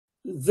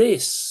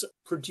this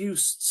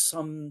produced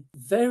some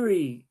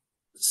very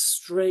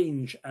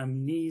strange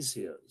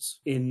amnesias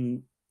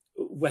in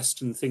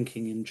Western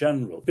thinking in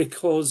general,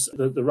 because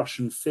the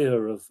Russian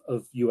fear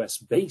of US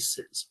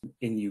bases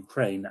in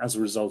Ukraine as a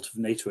result of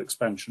NATO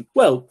expansion.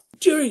 Well,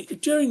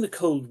 during the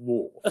Cold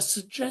War, a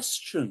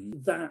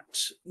suggestion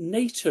that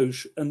NATO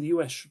and the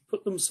US should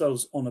put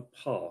themselves on a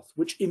path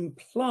which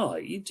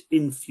implied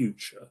in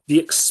future the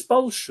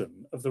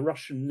expulsion of the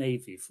Russian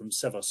Navy from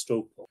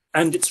Sevastopol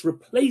and its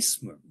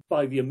replacement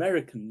by the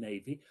American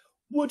Navy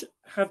would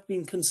have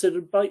been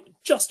considered by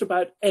just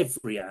about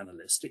every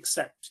analyst,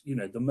 except,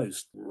 the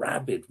most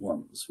rabid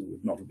ones who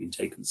would not have been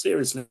taken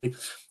seriously,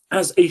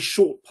 as a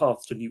short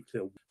path to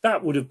nuclear war.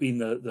 That would have been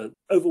the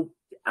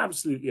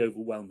absolutely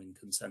overwhelming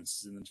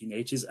consensus in the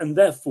 1980s, and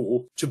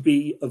therefore to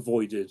be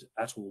avoided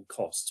at all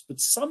costs.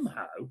 But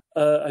somehow,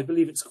 I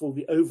believe it's called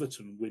the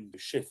Overton window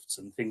shifts,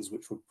 and things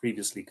which were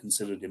previously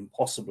considered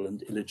impossible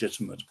and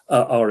illegitimate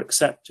are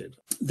accepted.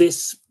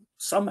 This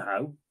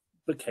somehow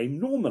became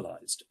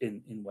normalized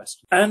in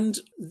Western. And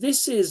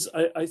this is,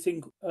 I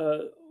think,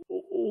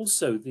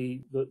 also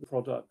the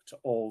product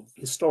of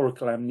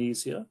historical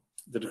amnesia,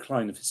 the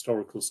decline of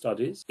historical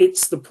studies.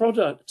 It's the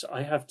product,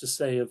 I have to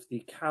say, of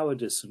the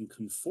cowardice and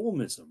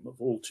conformism of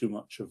all too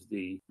much of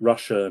the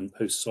Russia and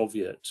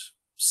post-Soviet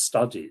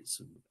studies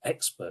and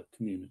expert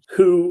community,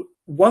 who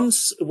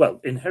once,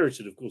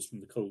 inherited, of course,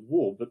 from the Cold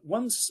War, but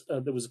once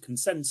there was a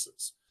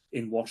consensus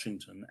in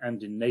Washington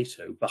and in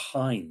NATO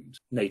behind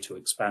NATO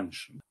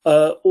expansion,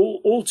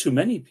 all too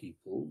many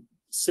people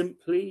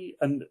simply,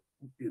 and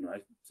I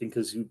think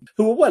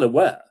who were well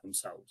aware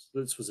themselves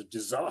that this was a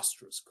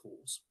disastrous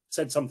course,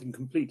 said something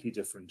completely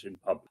different in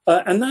public.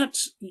 And that,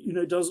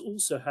 does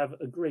also have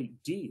a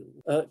great deal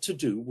to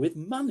do with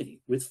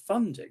money, with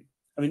funding.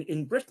 I mean,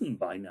 in Britain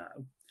by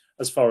now,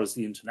 as far as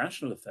the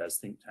international affairs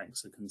think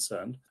tanks are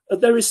concerned,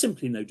 there is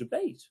simply no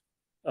debate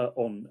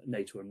on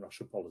NATO and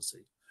Russia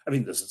policy. I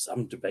mean, there's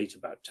some debate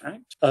about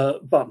tact,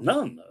 but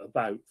none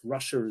about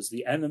Russia as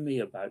the enemy,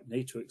 about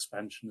NATO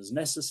expansion as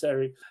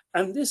necessary.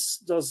 And this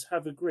does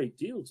have a great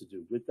deal to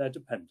do with their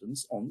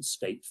dependence on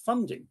state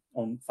funding,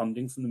 on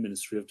funding from the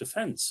Ministry of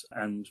Defense,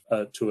 and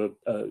to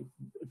a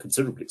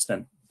considerable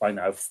extent by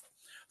now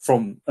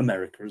from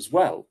America as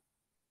well.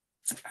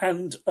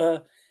 And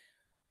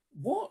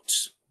what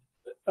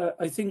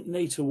I think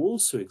NATO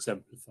also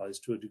exemplifies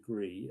to a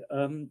degree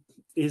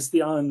is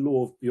the iron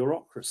law of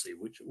bureaucracy,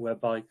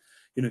 whereby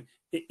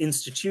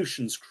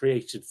institutions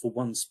created for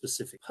one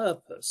specific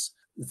purpose,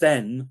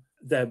 then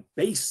their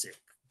basic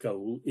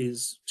goal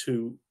is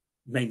to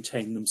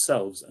maintain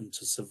themselves and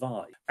to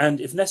survive.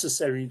 And if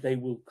necessary, they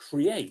will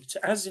create,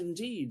 as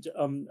indeed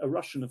a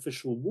Russian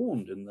official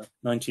warned in the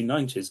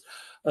 1990s,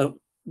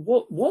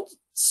 what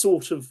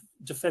sort of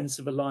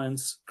defensive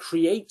alliance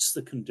creates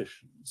the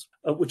conditions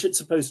which it's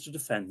supposed to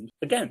defend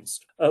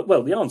against?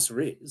 Well, the answer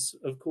is,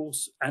 of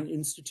course, an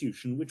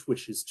institution which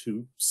wishes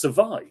to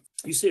survive.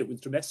 You see it with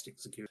domestic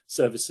security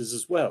services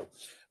as well.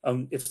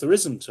 If there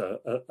isn't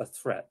a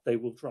threat, they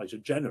will try to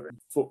generate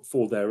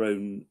for their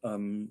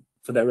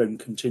own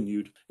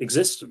continued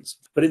existence.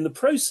 But in the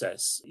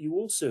process, you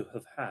also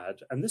have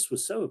had, and this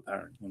was so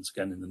apparent once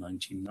again in the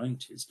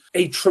 1990s,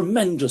 a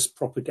tremendous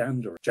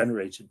propaganda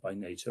generated by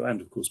NATO and,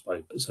 of course,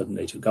 by certain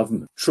NATO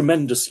government,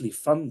 tremendously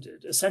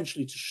funded,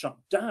 essentially to shut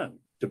down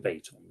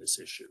debate on this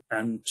issue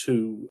and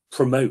to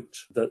promote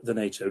the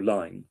NATO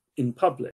line in public.